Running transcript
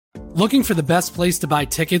Looking for the best place to buy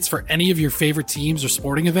tickets for any of your favorite teams or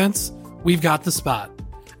sporting events? We've got the spot.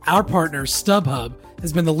 Our partner, StubHub,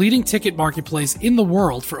 has been the leading ticket marketplace in the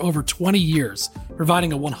world for over 20 years,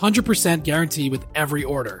 providing a 100% guarantee with every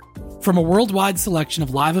order. From a worldwide selection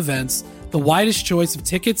of live events, the widest choice of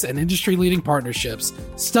tickets and industry-leading partnerships,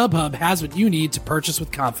 StubHub has what you need to purchase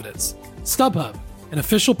with confidence. StubHub, an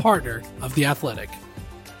official partner of The Athletic.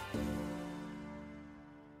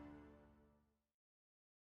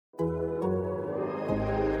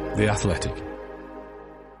 The Athletic.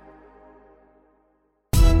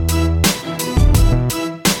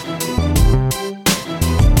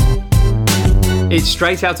 It's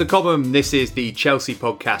straight out of Cobham. This is the Chelsea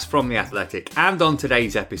podcast from The Athletic. And on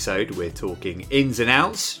today's episode, we're talking ins and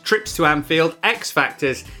outs, trips to Anfield, X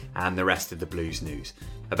Factors, and the rest of the Blues news.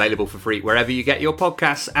 Available for free wherever you get your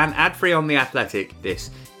podcasts and ad-free on The Athletic.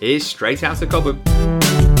 This is Straight Out of Cobham.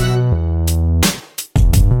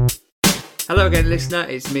 Hello again, listener.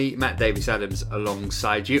 It's me, Matt Davis-Adams,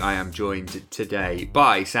 alongside you. I am joined today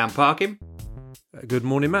by Sam Parkin. Good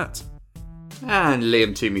morning, Matt. And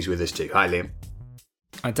Liam Toomey's with us too. Hi, Liam.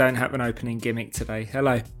 I don't have an opening gimmick today.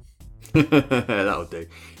 Hello. That'll do.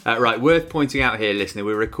 Right, worth pointing out here, listener,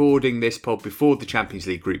 we're recording this pod before the Champions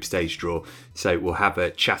League group stage draw, so we'll have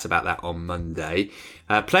a chat about that on Monday.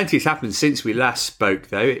 Plenty has happened since we last spoke,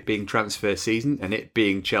 though, it being transfer season and it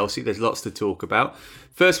being Chelsea. There's lots to talk about.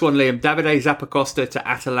 First one, Liam, Davide Zappacosta to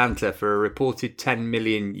Atalanta for a reported €10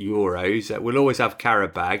 million. We'll always have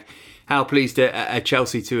Karabag. How pleased are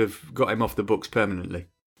Chelsea to have got him off the books permanently?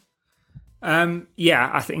 Yeah,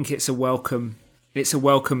 I think it's a welcome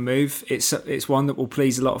move. It's one that will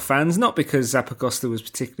please a lot of fans, not because Zappacosta was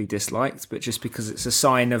particularly disliked, but just because it's a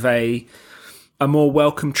sign of a more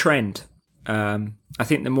welcome trend. I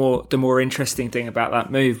think the more interesting thing about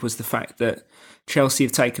that move was the fact that Chelsea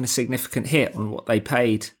have taken a significant hit on what they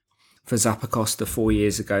paid for Zappacosta 4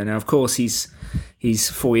 years ago. Now, of course, he's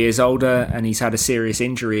 4 years older and he's had a serious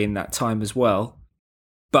injury in that time as well.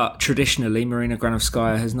 But traditionally, Marina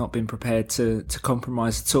Granovskaya has not been prepared to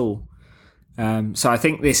compromise at all. So I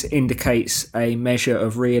think this indicates a measure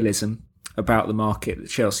of realism about the market that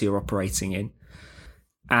Chelsea are operating in.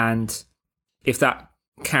 And if that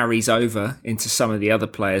carries over into some of the other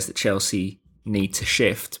players that Chelsea need to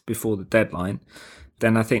shift before the deadline,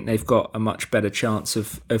 then I think they've got a much better chance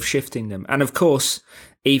of shifting them. And of course,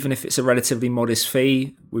 even if it's a relatively modest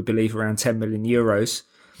fee, we believe around €10 million,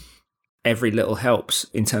 every little helps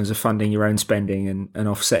in terms of funding your own spending and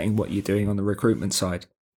offsetting what you're doing on the recruitment side.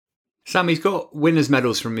 Sam, he's got winners'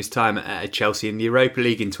 medals from his time at Chelsea in the Europa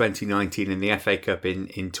League in 2019 and the FA Cup in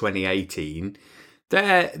 2018.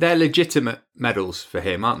 They're legitimate medals for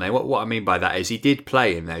him, aren't they? What I mean by that is he did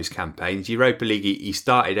play in those campaigns. Europa League, he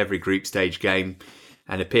started every group stage game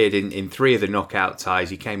and appeared in three of the knockout ties.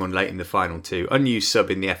 He came on late in the final two, unused sub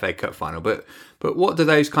in the FA Cup final. But what do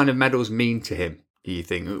those kind of medals mean to him, do you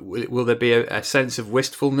think? Will there be a sense of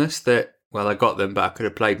wistfulness that, well, I got them, but I could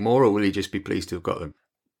have played more, or will he just be pleased to have got them?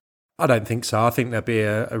 I don't think so. I think there'll be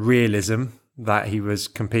a realism that he was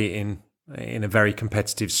competing in a very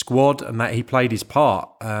competitive squad and that he played his part.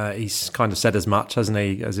 He's kind of said as much, hasn't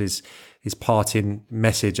he, as his parting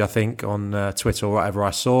message, I think, on Twitter or whatever I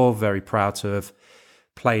saw. Very proud to have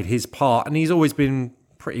played his part. And he's always been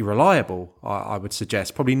pretty reliable, I would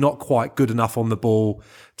suggest. Probably not quite good enough on the ball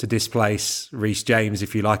to displace Reece James,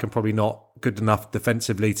 if you like, and probably not good enough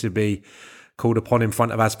defensively to be called upon in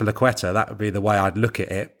front of Azpilicueta. That would be the way I'd look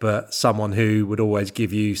at it. But someone who would always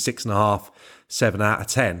give you 6.5, 7 out of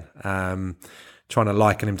 10. Trying to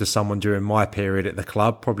liken him to someone during my period at the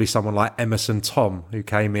club, probably someone like Emerson Tom, who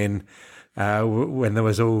came in when there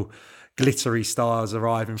was all glittery stars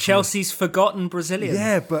arriving. Chelsea's forgotten Brazilian.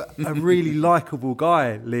 Yeah, but a really likeable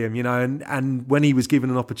guy, Liam, you know, and when he was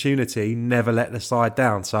given an opportunity, never let the side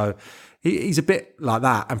down. So he's a bit like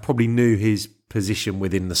that and probably knew his position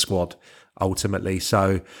within the squad ultimately.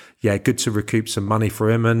 So, yeah, good to recoup some money for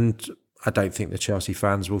him. And I don't think the Chelsea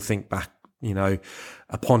fans will think back, you know,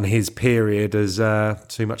 upon his period as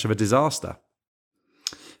too much of a disaster.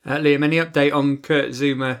 Liam, any update on Kurt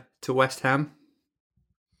Zouma to West Ham?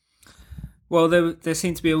 Well, there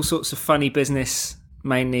seemed to be all sorts of funny business,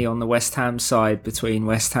 mainly on the West Ham side, between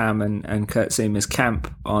West Ham and Kurt Zouma's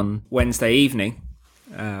camp on Wednesday evening,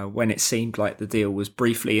 when it seemed like the deal was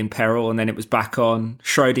briefly in peril, and then it was back on.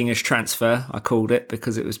 Schrodinger's transfer, I called it,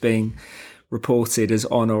 because it was being reported as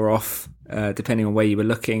on or off, depending on where you were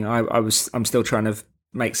looking. I'm still trying to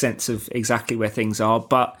make sense of exactly where things are,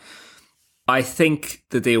 but I think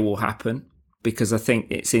the deal will happen because I think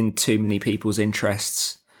it's in too many people's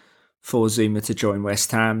interests for Zouma to join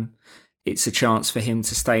West Ham. It's a chance for him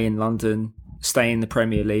to stay in London stay in the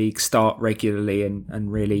Premier League, start regularly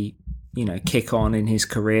and really, kick on in his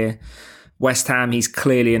career. West Ham, he's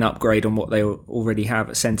clearly an upgrade on what they already have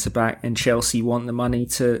at centre-back, and Chelsea want the money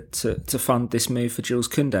to fund this move for Jules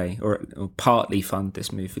Koundé, or partly fund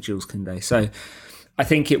this move for Jules Koundé. So I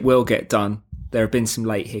think it will get done. There have been some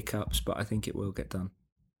late hiccups, but I think it will get done.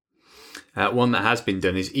 One that has been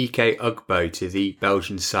done is Ike Ugbo to the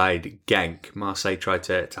Belgian side Genk. Marseille tried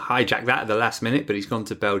to hijack that at the last minute, but he's gone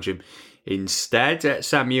to Belgium instead.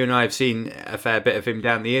 Sam, you and I have seen a fair bit of him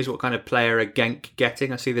down the years. What kind of player are Genk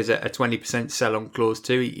getting? I see there's a 20% sell-on clause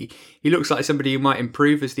too. He looks like somebody who might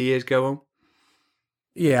improve as the years go on.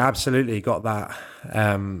 Yeah, absolutely. Got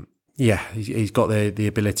that. He's got the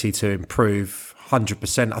ability to improve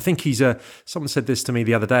 100%. I think someone said this to me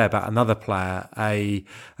the other day about another player, a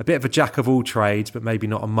bit of a jack of all trades, but maybe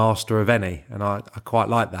not a master of any. And I quite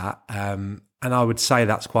like that. And I would say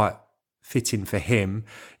that's quite fitting for him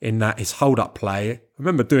in that his hold-up play. I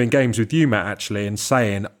remember doing games with you, Matt, actually, and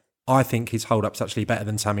saying, I think his hold-up's actually better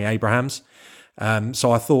than Tammy Abraham's.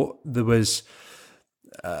 So I thought there was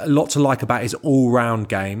a lot to like about his all-round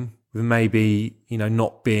game, with maybe,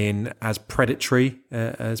 not being as predatory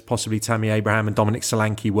as possibly Tammy Abraham and Dominic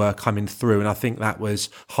Solanke were coming through. And I think that was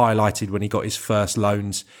highlighted when he got his first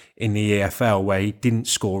loans in the EFL, where he didn't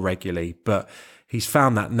score regularly. But he's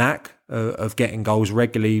found that knack of getting goals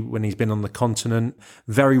regularly when he's been on the continent.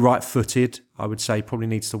 Very right-footed, I would say. Probably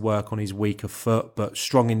needs to work on his weaker foot, but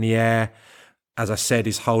strong in the air. As I said,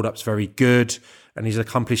 his hold-up's very good, and he's an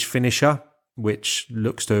accomplished finisher, which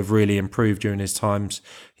looks to have really improved during his times,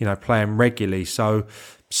 playing regularly. So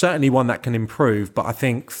certainly one that can improve, but I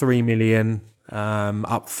think 3 million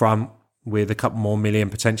up front with a couple more million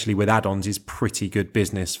potentially with add-ons is pretty good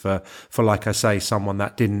business for like I say, someone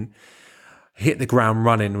that didn't hit the ground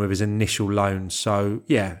running with his initial loan. So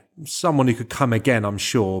yeah, someone who could come again, I'm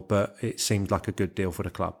sure, but it seemed like a good deal for the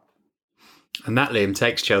club. And that, Liam,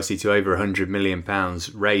 takes Chelsea to over £100 million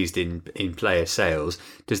raised in player sales.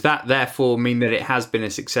 Does that therefore mean that it has been a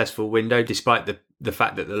successful window, despite the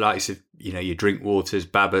fact that the likes of, your Drinkwaters,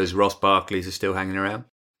 Babbers, Ross Barkley's are still hanging around?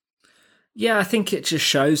 Yeah, I think it just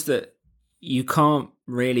shows that you can't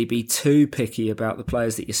really be too picky about the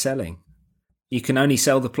players that you're selling. You can only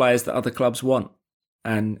sell the players that other clubs want.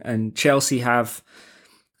 And Chelsea have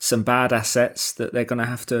some bad assets that they're going to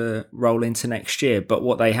have to roll into next year. But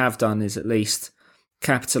what they have done is at least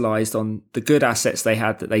capitalised on the good assets they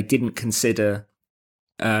had that they didn't consider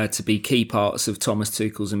to be key parts of Thomas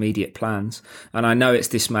Tuchel's immediate plans. And I know it's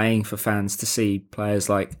dismaying for fans to see players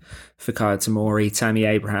like Fikayo Tomori, Tammy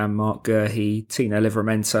Abraham, Mark Guehi, Tino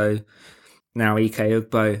Livramento, now Ike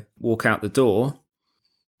Ugbo walk out the door.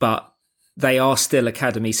 But they are still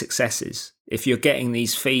academy successes. If you're getting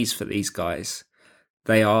these fees for these guys,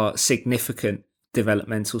 they are significant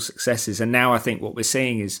developmental successes. And now I think what we're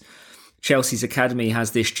seeing is Chelsea's academy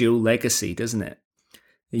has this dual legacy, doesn't it?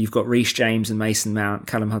 You've got Reece James and Mason Mount,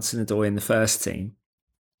 Callum Hudson-Odoi in the first team.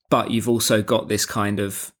 But you've also got this kind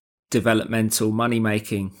of developmental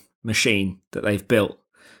money-making machine that they've built,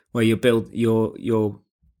 where you're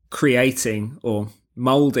creating or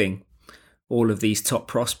moulding all of these top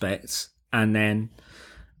prospects and then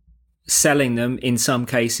selling them in some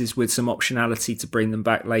cases with some optionality to bring them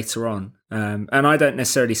back later on. And I don't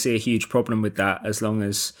necessarily see a huge problem with that as long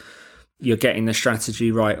as you're getting the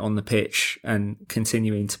strategy right on the pitch and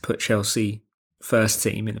continuing to put Chelsea first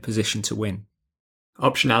team in a position to win.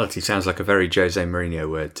 Optionality sounds like a very Jose Mourinho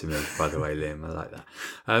word to me, by the way, Liam. I like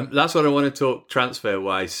that. That's what I want to talk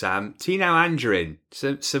transfer-wise, Sam. Tino Anjorin,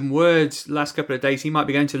 some words last couple of days. He might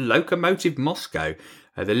be going to Lokomotiv Moscow.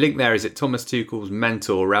 The link there is that Thomas Tuchel's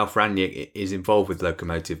mentor, Ralf Rangnick, is involved with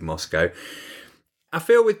Lokomotiv Moscow. I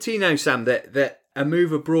feel with Tino, Sam, that a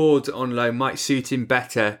move abroad on loan might suit him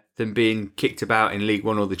better than being kicked about in League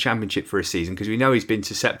One or the Championship for a season, because we know he's been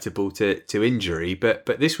susceptible to injury, but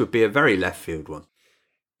this would be a very left field one.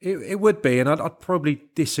 It would be, and I'd probably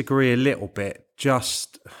disagree a little bit,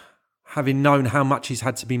 just having known how much he's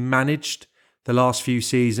had to be managed the last few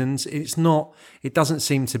seasons. It doesn't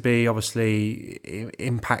seem to be obviously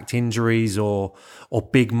impact injuries or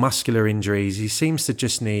big muscular injuries. He seems to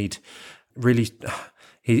just need really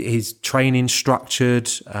his training structured.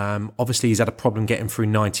 Obviously he's had a problem getting through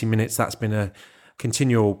 90 minutes. That's been a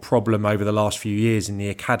continual problem over the last few years in the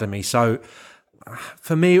academy. So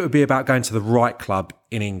for me, it would be about going to the right club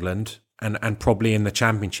in England and probably in the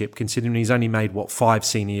Championship, considering he's only made, 5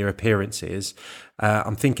 senior year appearances.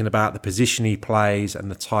 I'm thinking about the position he plays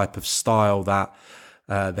and the type of style that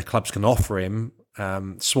the clubs can offer him.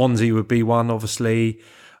 Swansea would be one, obviously.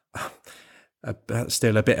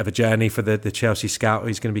 still a bit of a journey for the Chelsea scout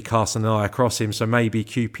who's going to be casting an eye across him. So maybe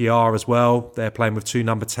QPR as well. They're playing with 2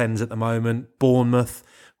 number 10s at the moment. Bournemouth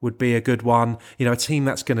would be a good one. You know, a team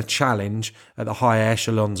that's going to challenge at the higher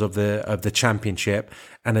echelons of the Championship,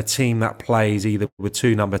 and a team that plays either with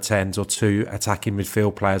 2 number 10s or 2 attacking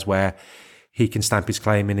midfield players where he can stamp his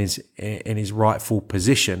claim in his rightful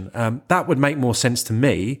position. That would make more sense to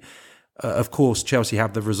me. Of course, Chelsea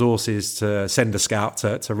have the resources to send a scout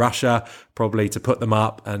to Russia, probably to put them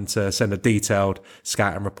up and to send a detailed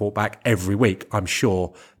scouting report back every week, I'm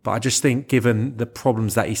sure. But I just think given the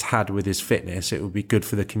problems that he's had with his fitness, it would be good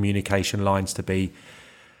for the communication lines to be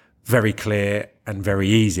very clear and very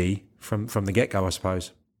easy from the get-go, I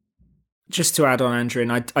suppose. Just to add on, Andrew,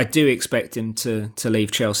 and I do expect him to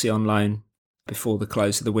leave Chelsea on loan before the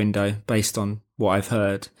close of the window, based on what I've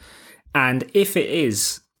heard. And if it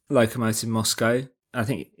is Lokomotiv Moscow, I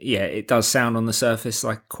think, yeah, it does sound on the surface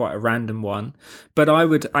like quite a random one, but I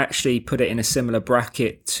would actually put it in a similar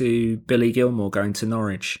bracket to Billy Gilmour going to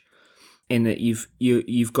Norwich, in that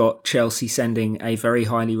you've got Chelsea sending a very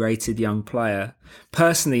highly rated young player,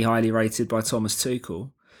 personally highly rated by Thomas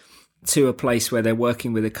Tuchel, to a place where they're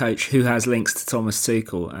working with a coach who has links to Thomas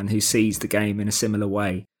Tuchel and who sees the game in a similar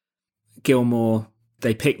way. Gilmour,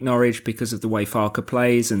 they picked Norwich because of the way Farke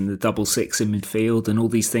plays and the 6 in midfield and all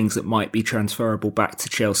these things that might be transferable back to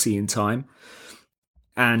Chelsea in time.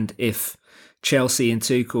 And if Chelsea and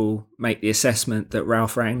Tuchel make the assessment that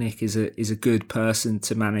Ralf Rangnick is a good person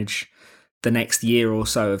to manage the next year or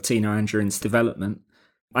so of Tino Anjorin's development,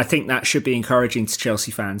 I think that should be encouraging to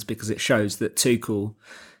Chelsea fans, because it shows that Tuchel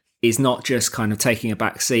is not just kind of taking a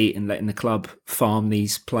back seat and letting the club farm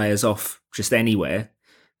these players off just anywhere.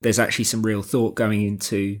 There's actually some real thought going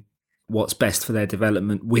into what's best for their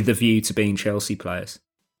development with a view to being Chelsea players.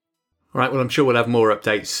 All right, well, I'm sure we'll have more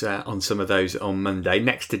updates on some of those on Monday.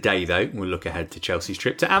 Next today, though, we'll look ahead to Chelsea's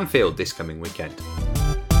trip to Anfield this coming weekend.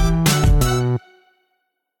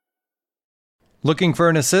 Looking for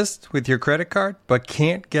an assist with your credit card but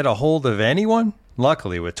can't get a hold of anyone?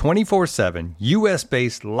 Luckily, with 24/7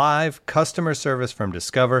 US-based live customer service from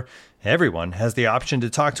Discover, everyone has the option to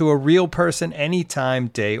talk to a real person anytime,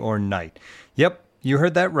 day or night. Yep, you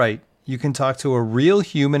heard that right. You can talk to a real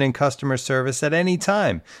human in customer service at any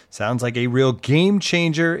time. Sounds like a real game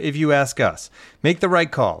changer if you ask us. Make the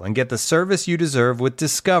right call and get the service you deserve with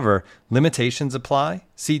Discover. Limitations apply.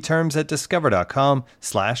 See terms at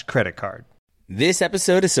discover.com/creditcard. This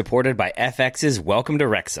episode is supported by FX's Welcome to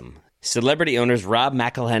Wrexham. Celebrity owners Rob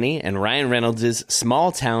McElhenney and Ryan Reynolds'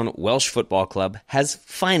 small-town Welsh football club has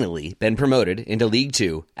finally been promoted into League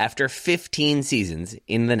Two after 15 seasons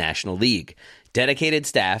in the National League. Dedicated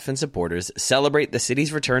staff and supporters celebrate the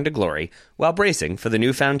city's return to glory while bracing for the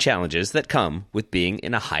newfound challenges that come with being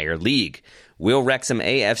in a higher league. Will Wrexham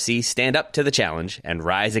AFC stand up to the challenge and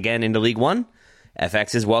rise again into League One?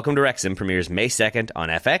 FX's Welcome to Wrexham premieres May 2nd on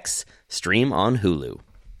FX, stream on Hulu.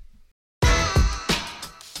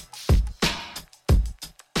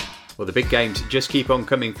 Well, the big games just keep on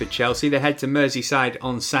coming for Chelsea. They head to Merseyside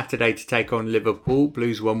on Saturday to take on Liverpool.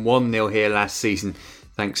 Blues won 1-0 here last season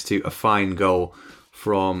thanks to a fine goal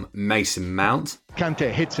from Mason Mount.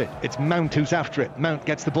 Kante hits it. It's Mount who's after it. Mount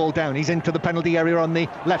gets the ball down. He's into the penalty area on the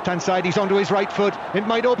left-hand side. He's onto his right foot. It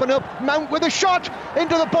might open up. Mount with a shot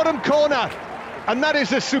into the bottom corner. And that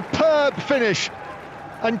is a superb finish.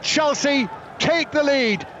 And Chelsea take the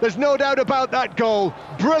lead. There's no doubt about that goal.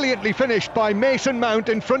 Brilliantly finished by Mason Mount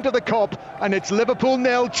in front of the Kop, and it's Liverpool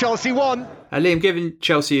 0, Chelsea 1. Liam, given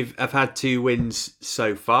Chelsea have had 2 wins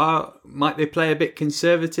so far, might they play a bit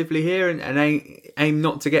conservatively here and aim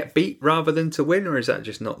not to get beat rather than to win, or is that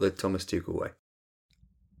just not the Thomas Tuchel way?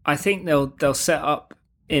 I think they'll set up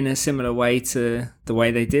in a similar way to the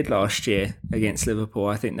way they did last year against Liverpool.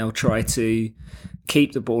 I think they'll try to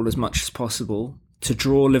keep the ball as much as possible, to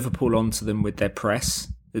draw Liverpool onto them with their press,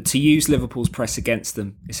 to use Liverpool's press against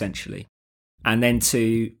them, essentially, and then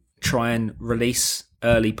to try and release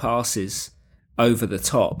early passes over the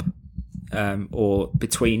top or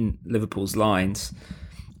between Liverpool's lines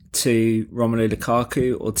to Romelu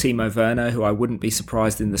Lukaku or Timo Werner, who I wouldn't be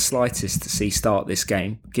surprised in the slightest to see start this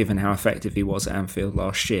game, given how effective he was at Anfield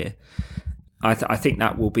last year. I think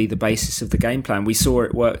that will be the basis of the game plan. We saw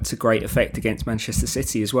it work to great effect against Manchester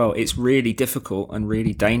City as well. It's really difficult and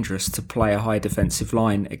really dangerous to play a high defensive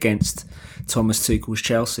line against Thomas Tuchel's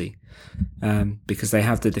Chelsea because they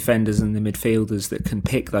have the defenders and the midfielders that can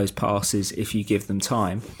pick those passes if you give them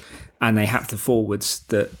time, and they have the forwards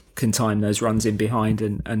that can time those runs in behind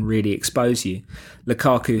and really expose you.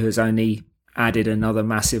 Lukaku has only added another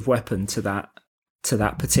massive weapon to that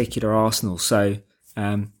particular arsenal. So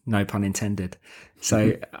No pun intended.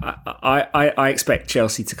 So I expect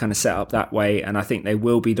Chelsea to kind of set up that way, and I think they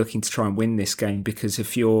will be looking to try and win this game, because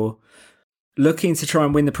if you're looking to try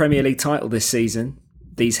and win the Premier League title this season,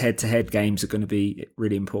 these head-to-head games are going to be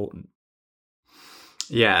really important.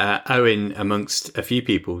 Yeah, Owen, amongst a few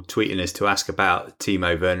people, tweeting us to ask about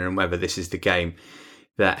Timo Werner and whether this is the game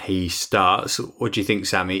that he starts. What do you think,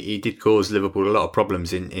 Sam? He did cause Liverpool a lot of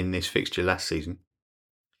problems in this fixture last season.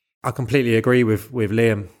 I completely agree with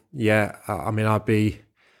Liam. Yeah, I mean, I'd be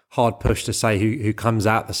hard pushed to say who comes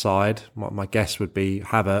out the side. My guess would be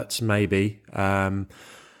Havertz, maybe. And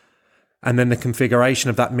then the configuration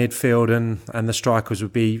of that midfield and the strikers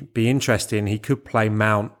would be interesting. He could play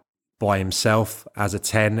Mount by himself as a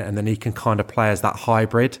 10, and then he can kind of play as that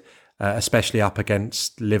hybrid, especially up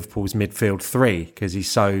against Liverpool's midfield 3, because he's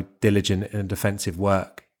so diligent in defensive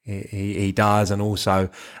work. He does, and also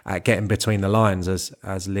at getting between the lines, as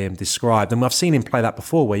Liam described. And I've seen him play that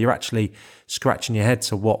before, where you're actually scratching your head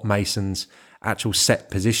to what Mason's actual set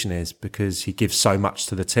position is, because he gives so much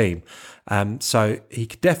to the team. So he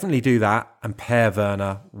could definitely do that and pair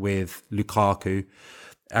Werner with Lukaku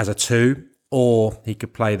as a 2, or he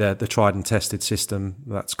could play the tried and tested system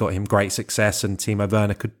that's got him great success, and Timo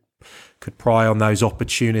Werner could pry on those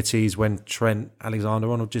opportunities when Trent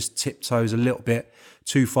Alexander-Arnold just tiptoes a little bit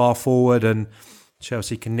too far forward, and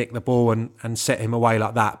Chelsea can nick the ball and set him away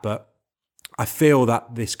like that. But I feel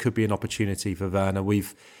that this could be an opportunity for Werner.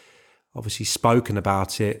 We've obviously spoken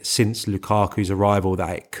about it since Lukaku's arrival,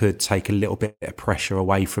 that it could take a little bit of pressure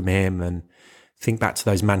away from him, and think back to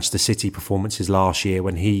those Manchester City performances last year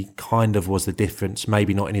when he kind of was the difference,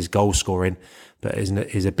 maybe not in his goal scoring, but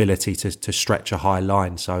his ability to stretch a high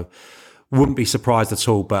line. So wouldn't be surprised at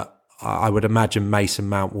all, but I would imagine Mason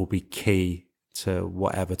Mount will be key to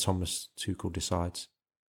whatever Thomas Tuchel decides.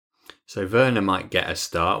 So Werner might get a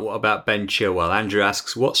start. What about Ben Chilwell? Andrew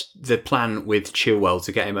asks, what's the plan with Chilwell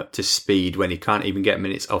to get him up to speed when he can't even get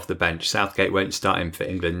minutes off the bench? Southgate won't start him for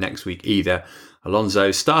England next week either. Alonso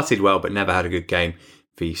started well but never had a good game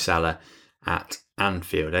v Salah at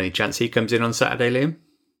Anfield. Any chance he comes in on Saturday, Liam?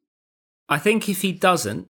 I think if he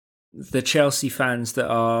doesn't, the Chelsea fans that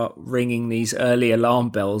are ringing these early alarm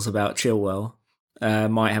bells about Chilwell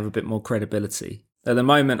might have a bit more credibility. At the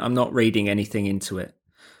moment, I'm not reading anything into it.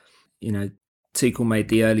 You know, Tuchel made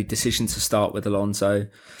the early decision to start with Alonso.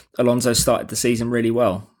 Alonso started the season really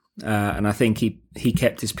well. And I think he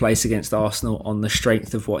kept his place against Arsenal on the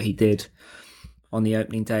strength of what he did on the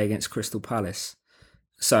opening day against Crystal Palace.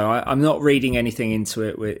 So I'm not reading anything into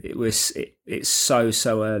it. It's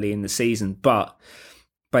so early in the season. But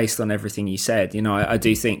based on everything you said, you know, I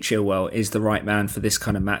do think Chilwell is the right man for this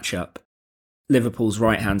kind of matchup. Liverpool's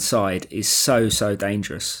right-hand side is so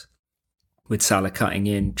dangerous, with Salah cutting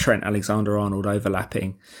in, Trent Alexander-Arnold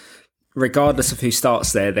overlapping. Regardless of who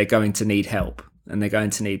starts there, they're going to need help and they're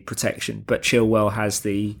going to need protection. But Chilwell has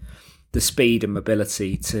the speed and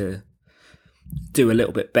mobility to do a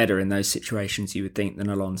little bit better in those situations, you would think, than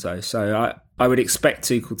Alonso. So I would expect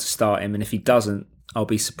Tuchel to start him, and if he doesn't, I'll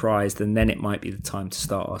be surprised, and then it might be the time to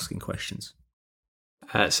start asking questions.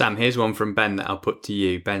 Sam, here's one from Ben that I'll put to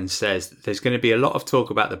you. Ben says, there's going to be a lot of talk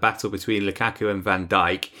about the battle between Lukaku and Van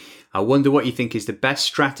Dijk. I wonder what you think is the best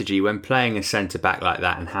strategy when playing a centre-back like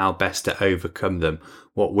that, and how best to overcome them.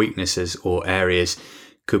 What weaknesses or areas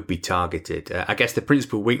could be targeted? I guess the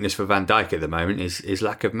principal weakness for Van Dijk at the moment is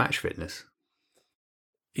lack of match fitness.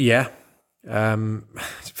 Yeah,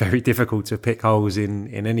 it's very difficult to pick holes in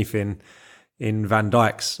anything in Van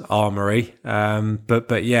Dijk's armoury.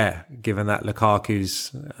 But yeah, given that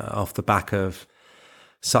Lukaku's off the back of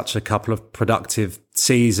such a couple of productive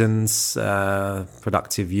seasons,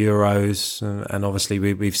 productive Euros, and obviously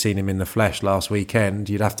we've seen him in the flesh last weekend,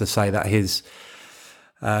 you'd have to say that his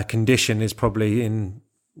condition is probably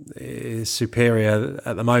is superior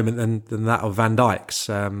at the moment than that of Van Dijk's.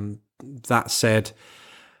 That said,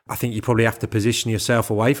 I think you probably have to position yourself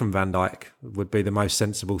away from Van Dijk would be the most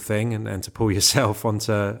sensible thing, and to pull yourself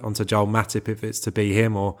onto Joel Matip if it's to be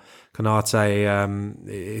him, or Konate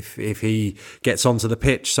if he gets onto the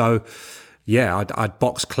pitch. So yeah, I'd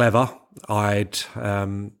box clever. I'd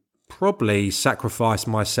probably sacrifice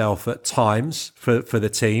myself at times for the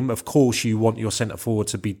team. Of course, you want your centre forward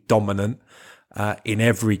to be dominant in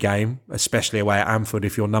every game, especially away at Anfield.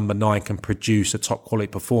 If your number 9 can produce a top quality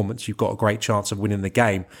performance, you've got a great chance of winning the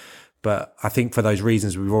game. But I think for those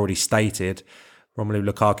reasons we've already stated, Romelu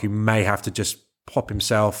Lukaku may have to just pop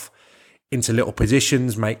himself into little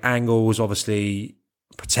positions, make angles, obviously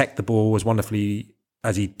protect the ball as wonderfully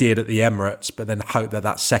as he did at the Emirates, but then hope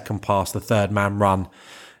that second pass, the third man run,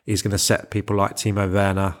 is going to set people like Timo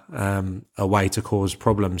Werner away to cause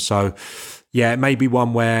problems. So, yeah, it may be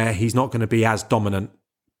one where he's not going to be as dominant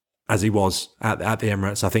as he was at the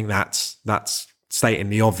Emirates. I think that's stating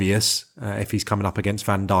the obvious if he's coming up against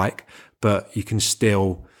Van Dijk, but you can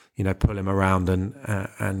still, pull him around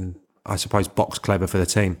and I suppose box clever for the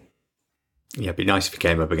team. Yeah, it'd be nice if he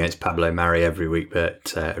came up against Pablo Mari every week,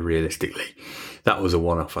 but realistically, that was a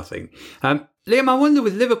one-off, I think. Liam, I wonder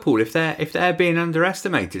with Liverpool if they're being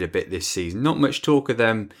underestimated a bit this season. Not much talk of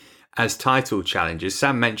them as title challengers.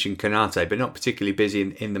 Sam mentioned Konate, but not particularly busy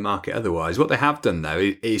in the market otherwise. What they have done,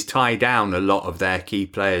 though, is tie down a lot of their key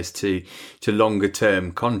players to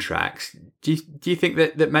longer-term contracts. Do you think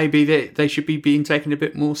that maybe they should be being taken a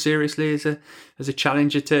bit more seriously as a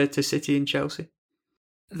challenger to City and Chelsea?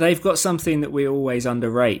 They've got something that we always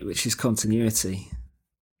underrate, which is continuity.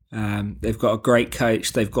 They've got a great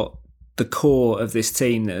coach. They've got the core of this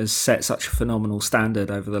team that has set such a phenomenal standard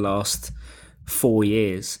over the last 4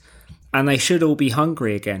 years. And they should all be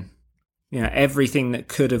hungry again. Everything that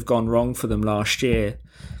could have gone wrong for them last year,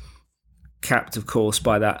 capped, of course,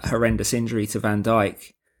 by that horrendous injury to Van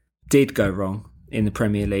Dijk, did go wrong in the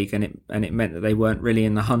Premier League, and it meant that they weren't really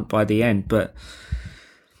in the hunt by the end. But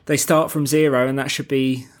they start from zero, and that should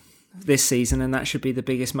be this season, and that should be the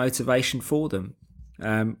biggest motivation for them.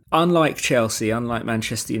 Unlike Chelsea, unlike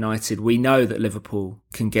Manchester United, we know that Liverpool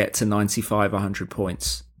can get to 95, 100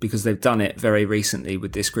 points because they've done it very recently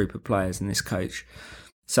with this group of players and this coach.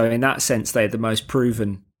 So in that sense, they're the most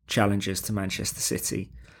proven challengers to Manchester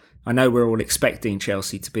City. I know we're all expecting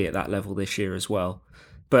Chelsea to be at that level this year as well,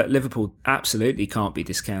 but Liverpool absolutely can't be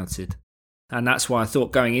discounted. And that's why I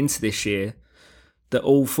thought going into this year that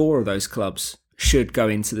all four of those clubs should go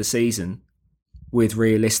into the season with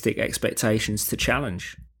realistic expectations to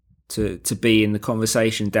challenge, to be in the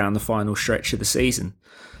conversation down the final stretch of the season.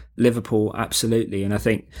 Liverpool, absolutely. And I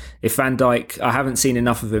think if Van Dijk, I haven't seen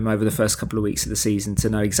enough of him over the first couple of weeks of the season to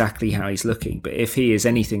know exactly how he's looking, but if he is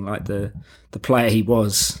anything like the player he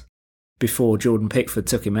was before Jordan Pickford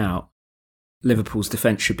took him out, Liverpool's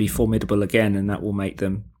defence should be formidable again, and that will make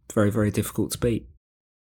them very, very difficult to beat.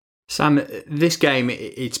 Sam, this game,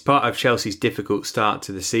 it's part of Chelsea's difficult start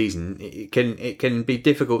to the season. It can be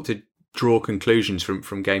difficult to draw conclusions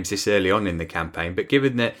from games this early on in the campaign, but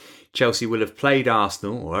given that Chelsea will have played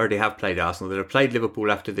Arsenal, or already have played Arsenal, they'll have played Liverpool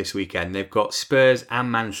after this weekend, they've got Spurs and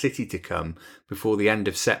Man City to come before the end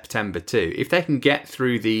of September too. If they can get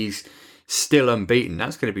through these still unbeaten,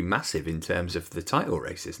 that's going to be massive in terms of the title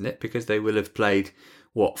race, isn't it? Because they will have played,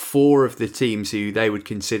 four of the teams who they would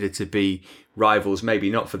consider to be rivals, maybe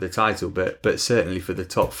not for the title, but certainly for the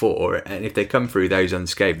top four. And if they come through those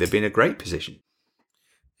unscathed, they'll be in a great position.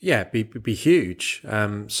 Yeah, it'd be huge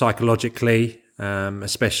psychologically,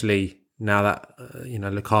 especially now that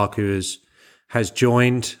Lukaku has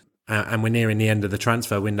joined, and we're nearing the end of the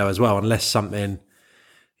transfer window as well. Unless something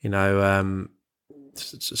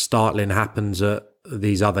startling happens at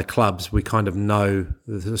these other clubs, we kind of know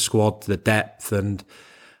the squad, the depth, and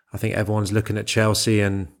I think everyone's looking at Chelsea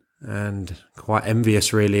and quite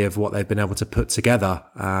envious really of what they've been able to put together.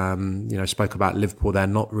 Spoke about Liverpool, they're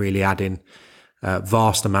not really adding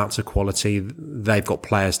vast amounts of quality. They've got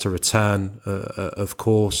players to return, of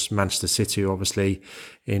course. Manchester City obviously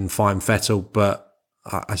in fine fettle, but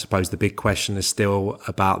I suppose the big question is still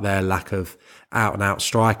about their lack of out-and-out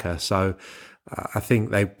striker. So I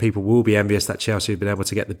think people will be envious that Chelsea have been able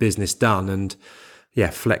to get the business done and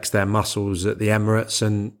flex their muscles at the Emirates.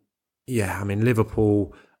 And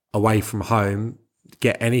Liverpool away from home,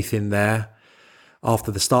 get anything there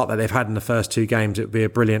after the start that they've had in the first two games, it would be a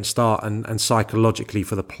brilliant start. And psychologically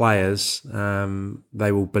for the players,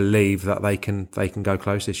 they will believe that they can go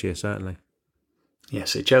close this year, certainly. Yeah,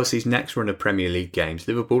 so Chelsea's next run of Premier League games,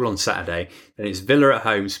 Liverpool on Saturday, then it's Villa at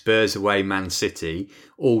home, Spurs away, Man City,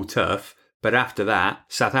 all tough. But after that,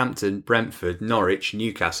 Southampton, Brentford, Norwich,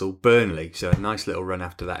 Newcastle, Burnley. So a nice little run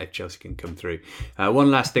after that if Chelsea can come through. One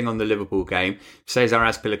last thing on the Liverpool game. Cesar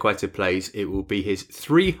Azpilicueta plays. It will be his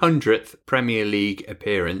 300th Premier League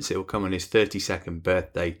appearance. It will come on his 32nd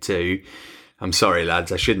birthday too. I'm sorry,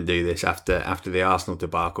 lads, I shouldn't do this after the Arsenal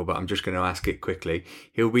debacle, but I'm just going to ask it quickly.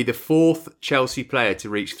 He'll be the fourth Chelsea player to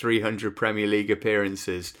reach 300 Premier League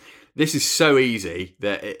appearances. This is so easy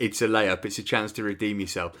that it's a layup. It's a chance to redeem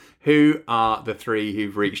yourself. Who are the three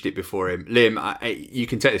who've reached it before him? Liam, you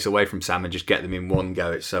can take this away from Sam and just get them in one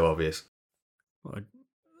go. It's so obvious.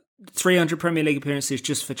 300 Premier League appearances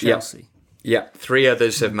just for Chelsea? Yeah. Three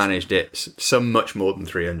others have managed it. Some much more than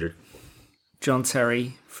 300. John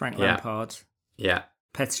Terry, Frank Lampard. Yeah.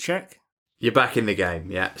 Petr Cech. You're back in the game,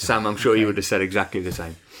 yeah. Sam, I'm sure you would have said exactly the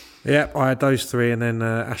same. Yeah, I had those three, and then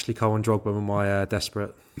Ashley Cole and Drogba were my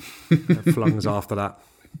desperate flungs after that.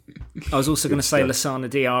 I was also going to say Lassana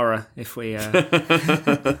Diarra if we...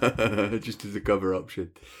 Just as a cover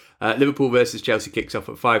option. Liverpool versus Chelsea kicks off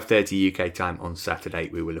at 5:30 UK time on Saturday.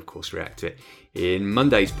 We will, of course, react to it in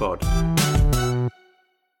Monday's pod.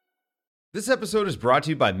 This episode is brought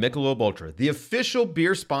to you by Michelob Ultra, the official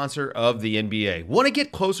beer sponsor of the NBA. Want to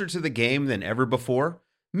get closer to the game than ever before?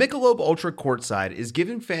 Michelob Ultra Courtside is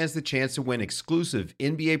giving fans the chance to win exclusive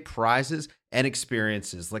NBA prizes and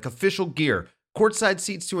experiences like official gear, courtside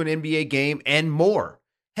seats to an NBA game, and more.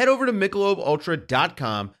 Head over to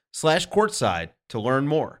MichelobUltra.com/courtside to learn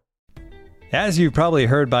more. As you've probably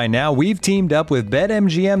heard by now, we've teamed up with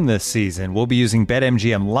BetMGM this season. We'll be using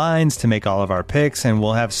BetMGM lines to make all of our picks, and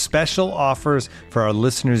we'll have special offers for our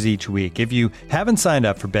listeners each week. If you haven't signed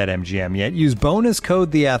up for BetMGM yet, use bonus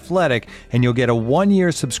code TheAthletic, and you'll get a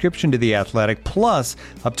 1-year subscription to The Athletic, plus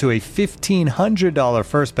up to a $1,500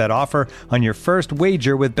 first bet offer on your first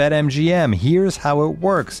wager with BetMGM. Here's how it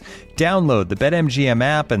works. Download the BetMGM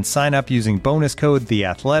app and sign up using bonus code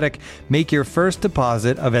TheAthletic. Make your first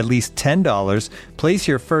deposit of at least $10. Place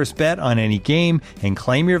your first bet on any game and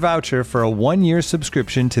claim your voucher for a 1-year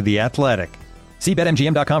subscription to The Athletic. See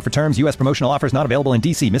BetMGM.com for terms. U.S. promotional offers not available in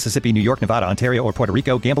D.C., Mississippi, New York, Nevada, Ontario, or Puerto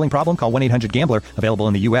Rico. Gambling problem? Call 1-800-GAMBLER. Available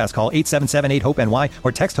in the U.S. Call 877-8-HOPE-NY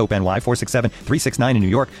or text HOPE-NY 467-369 in New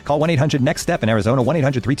York. Call 1-800-NEXT-STEP in Arizona.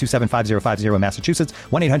 1-800-327-5050 in Massachusetts.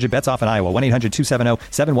 1-800-BETS-OFF in Iowa.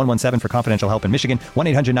 1-800-270-7117 for confidential help in Michigan.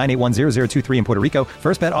 1-800-981-0023 in Puerto Rico.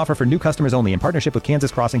 First bet offer for new customers only in partnership with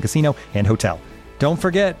Kansas Crossing Casino and Hotel. Don't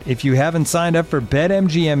forget, if you haven't signed up for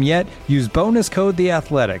BetMGM yet, use bonus code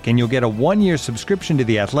TheAthletic, and you'll get a 1-year subscription to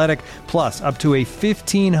The Athletic, plus up to a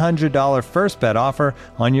 $1,500 first bet offer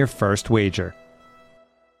on your first wager.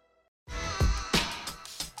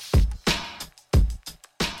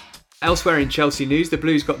 Elsewhere in Chelsea news, the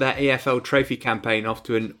Blues got their EFL Trophy campaign off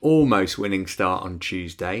to an almost winning start on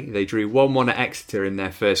Tuesday. They drew 1-1 at Exeter in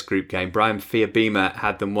their first group game. Brian Fiabima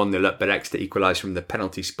had them 1-0 up, but Exeter equalised from the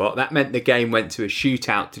penalty spot. That meant the game went to a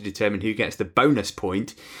shootout to determine who gets the bonus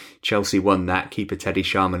point. Chelsea won that. Keeper Teddy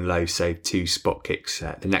Sharman-Lowe saved 2 spot kicks.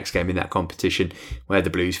 The next game in that competition, where the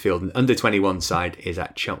Blues field an under-21 side, is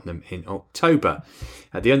at Cheltenham in October.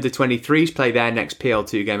 The under-23s play their next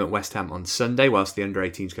PL2 game at West Ham on Sunday, whilst the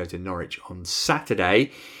under-18s go to Norwich on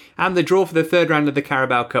Saturday. And the draw for the third round of the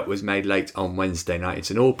Carabao Cup was made late on Wednesday night.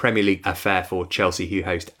 It's an all-Premier League affair for Chelsea, who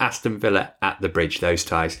host Aston Villa at the Bridge. Those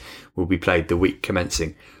ties will be played the week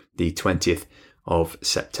commencing the 20th of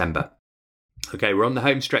September. Okay, we're on the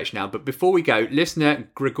home stretch now, but before we go, listener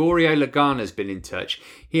Gregorio Lagana's been in touch.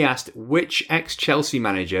 He asked, which ex-Chelsea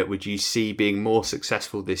manager would you see being more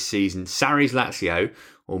successful this season, Sarri's Lazio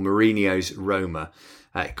or Mourinho's Roma?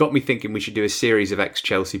 It got me thinking we should do a series of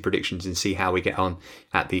ex-Chelsea predictions and see how we get on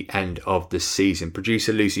at the end of the season.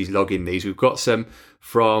 Producer Lucy's logging these. We've got some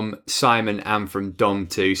from Simon and from Dom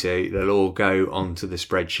too, so they'll all go onto the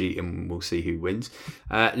spreadsheet and we'll see who wins.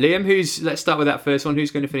 Liam, let's start with that first one.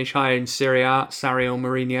 Who's going to finish higher in Serie A, Sarri or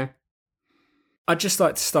Mourinho? I'd just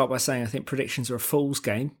like to start by saying I think predictions are a fool's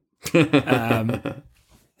game.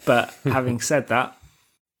 But having said that,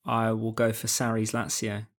 I will go for Sarri's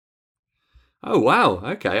Lazio. Oh, wow.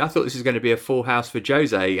 Okay. I thought this was going to be a full house for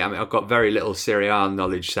Jose. I mean, I've got very little Serie A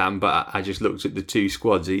knowledge, Sam, but I just looked at the two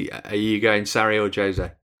squads. Are you going Sarri or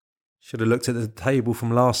Jose? Should have looked at the table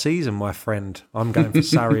from last season, my friend. I'm going for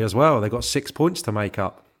Sarri as well. They've got 6 points to make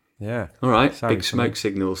up. Yeah. All right. Sarri big smoke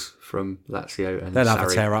signals from Lazio and They'll Sarri.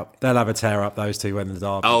 have a tear up. They'll have a tear up, those two, when the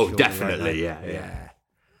derby. Oh, shortly, definitely. Yeah.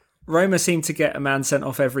 Roma seem to get a man sent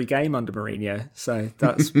off every game under Mourinho, so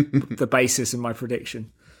that's the basis of my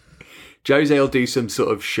prediction. Jose will do some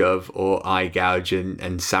sort of shove or eye gouge and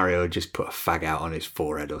Sarri will just put a fag out on his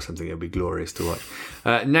forehead or something. It'll be glorious to watch.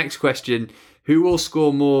 Next question. Who will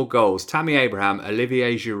score more goals? Tammy Abraham,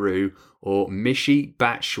 Olivier Giroud or Michy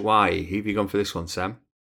Batshuayi? Who have you gone for this one, Sam?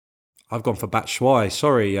 I've gone for Batshuayi.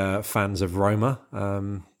 Sorry, fans of Roma.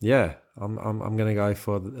 I'm going to go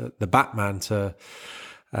for the Batman to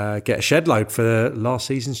get a shed load for last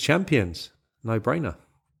season's champions. No brainer.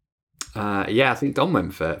 I think Don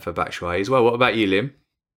went for Batshuayi as well. What about you, Liam?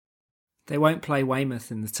 They won't play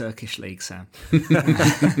Weymouth in the Turkish league, Sam.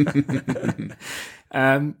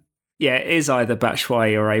 It is either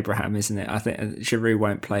Batshuayi or Abraham, isn't it? I think Giroud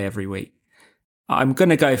won't play every week. I'm going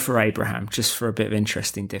to go for Abraham, just for a bit of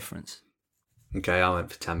interesting difference. Okay, I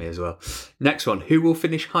went for Tammy as well. Next one. Who will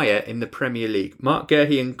finish higher in the Premier League? Mark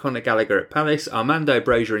Guehi and Conor Gallagher at Palace, Armando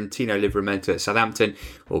Broja and Tino Livramento at Southampton,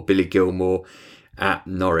 or Billy Gilmour at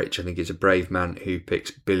Norwich? I think he's a brave man who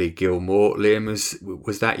picks Billy Gilmour. Liam,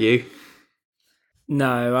 was that you?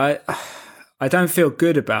 No, I don't feel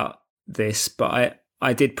good about this, but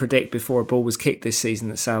I did predict before a ball was kicked this season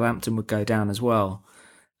that Southampton would go down as well.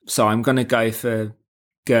 So I'm going to go for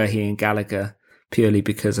Guehi and Gallagher purely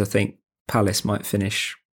because I think Palace might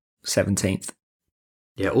finish 17th.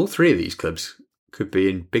 Yeah, all three of these clubs could be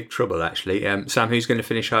in big trouble, actually. Sam, who's going to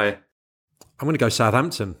finish higher? I'm going to go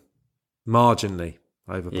Southampton, marginally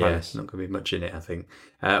over Palace. Yeah, not going to be much in it, I think.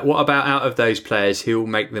 What about out of those players, who will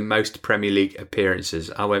make the most Premier League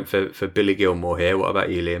appearances? I went for Billy Gilmour here. What about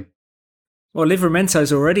you, Liam? Well,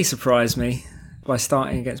 Livramento's already surprised me by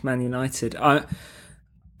starting against Man United. I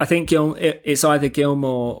think it's either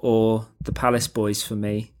Gilmour or the Palace boys for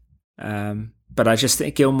me. But I just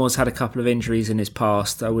think Gilmour's had a couple of injuries in his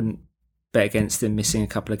past. I wouldn't bet against him missing a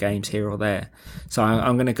couple of games here or there. So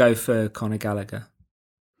I'm going to go for Conor Gallagher.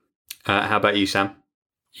 How about you, Sam?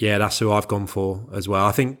 Yeah, that's who I've gone for as well.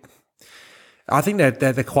 I think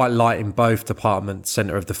they're quite light in both departments,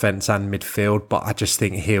 centre of defence and midfield, but I just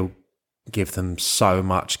think he'll give them so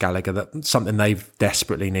much, Gallagher, that something they've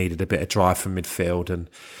desperately needed, a bit of drive from midfield, and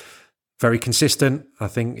very consistent. I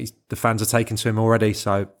think the fans are taken to him already,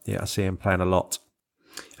 so yeah, I see him playing a lot.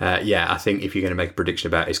 I think if you're going to make a prediction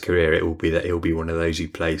about his career, it will be that he'll be one of those who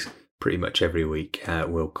plays pretty much every week,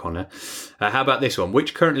 Will Connor. How about this one?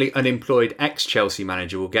 Which currently unemployed ex-Chelsea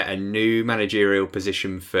manager will get a new managerial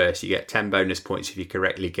position first? You get 10 bonus points if you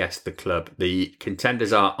correctly guess the club. The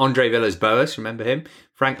contenders are Andre Villas-Boas, remember him,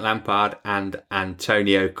 Frank Lampard and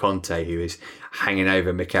Antonio Conte, who is hanging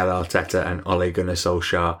over Mikel Arteta and Ole Gunnar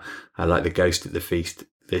Solskjaer like the ghost at the feast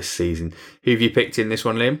this season. Who have you picked in this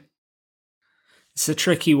one, Liam? It's a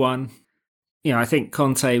tricky one. I think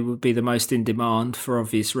Conte would be the most in demand for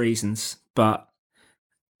obvious reasons, but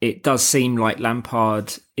it does seem like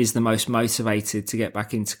Lampard is the most motivated to get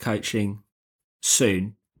back into coaching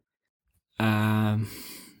soon.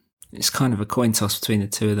 It's kind of a coin toss between the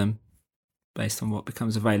two of them based on what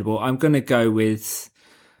becomes available. I'm going to go with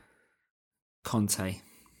Conte.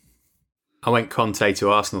 I went Conte to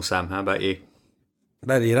Arsenal, Sam. How about you?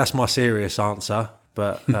 Yeah, that's my serious answer,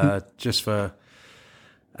 but just for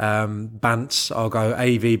Bants, I'll go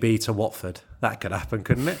AVB to Watford. That could happen,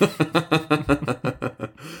 couldn't it?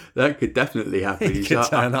 That could definitely happen. He could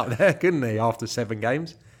turn up there, couldn't he, after 7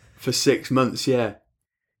 games? For 6 months, yeah.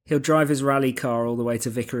 He'll drive his rally car all the way to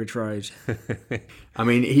Vicarage Road. I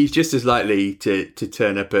mean, he's just as likely to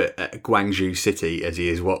turn up at Guangzhou City as he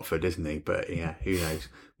is Watford, isn't he? But yeah, who knows?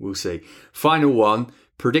 We'll see. Final one.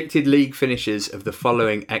 Predicted league finishes of the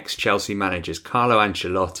following ex-Chelsea managers: Carlo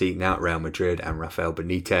Ancelotti, now at Real Madrid, and Rafael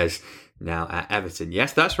Benitez, now at Everton.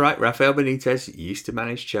 Yes, that's right. Rafael Benitez used to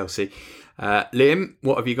manage Chelsea. Liam,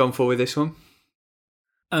 what have you gone for with this one?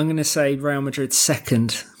 I'm going to say Real Madrid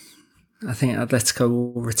second. I think Atletico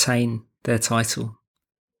will retain their title.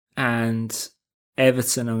 And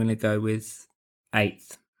Everton, I'm going to go with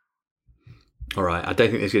 8th. All right. I don't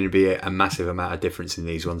think there's going to be a massive amount of difference in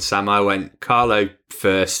these ones. Sam, I went Carlo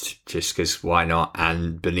first, just because why not,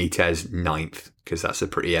 and Benitez 9th, because that's a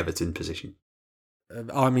pretty Everton position.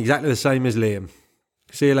 I'm exactly the same as Liam.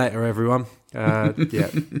 See you later, everyone.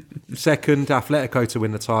 Second, Atletico to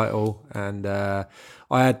win the title, and I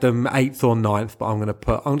had them 8th or 9th,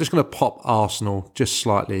 but I'm just going to pop Arsenal just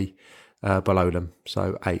slightly below them,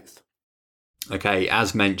 so 8th. Okay,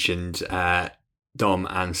 as mentioned, Dom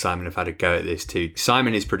and Simon have had a go at this too.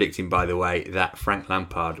 Simon is predicting, by the way, that Frank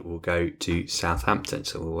Lampard will go to Southampton,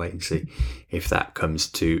 so we'll wait and see if that comes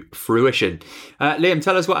to fruition. Liam,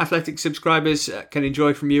 tell us what Athletic subscribers can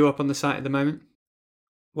enjoy from you up on the site at the moment.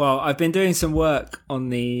 Well, I've been doing some work on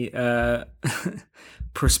the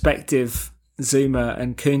prospective Zuma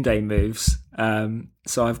and Koundé moves,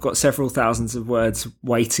 so I've got several thousands of words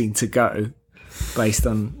waiting to go based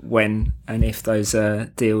on when and if those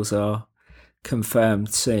deals are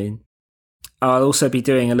confirmed soon. I'll also be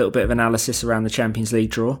doing a little bit of analysis around the Champions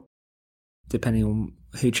League draw, depending on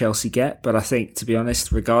who Chelsea get. But I think, to be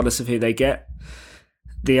honest, regardless of who they get,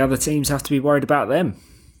 the other teams have to be worried about them,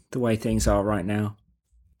 the way things are right now.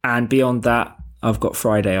 And beyond that, I've got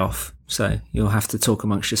Friday off, so you'll have to talk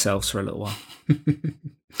amongst yourselves for a little while.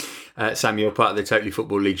 Sam, you're part of the Totally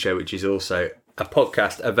Football League show, which is also a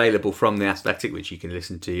podcast available from The Athletic, which you can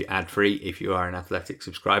listen to ad-free if you are an Athletic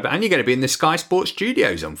subscriber. And you're going to be in the Sky Sports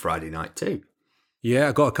studios on Friday night too. Yeah,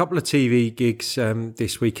 I've got a couple of TV gigs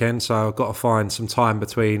this weekend, so I've got to find some time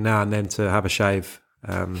between now and then to have a shave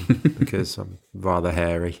because I'm rather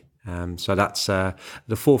hairy. So that's the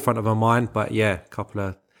forefront of my mind. But yeah, a couple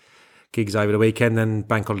of gigs over the weekend, then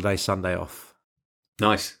Bank Holiday Sunday off.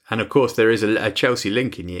 Nice. And of course, there is a Chelsea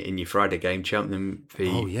link in your Friday game, Cheltenham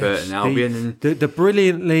v Burton Albion. The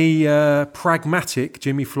brilliantly pragmatic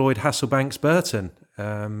Jimmy Floyd Hasselbanks Burton.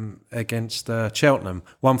 against Cheltenham.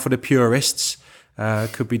 One for the purists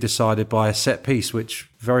could be decided by a set piece, which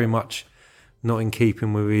very much not in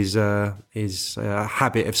keeping with his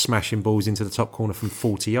habit of smashing balls into the top corner from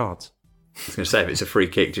 40 yards. I was going to say, if it's a free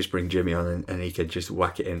kick, just bring Jimmy on and he can just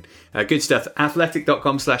whack it in. Good stuff.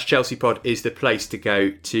 Athletic.com/ChelseaPod is the place to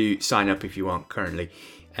go to sign up if you aren't currently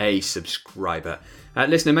a subscriber.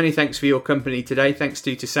 Listener, many thanks for your company today. Thanks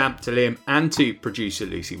to Sam, to Liam, and to producer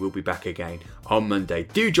Lucy. We'll be back again on Monday.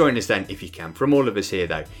 Do join us then if you can. From all of us here,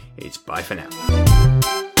 though, it's bye for now.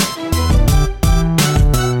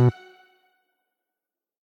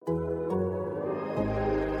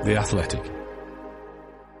 The Athletic.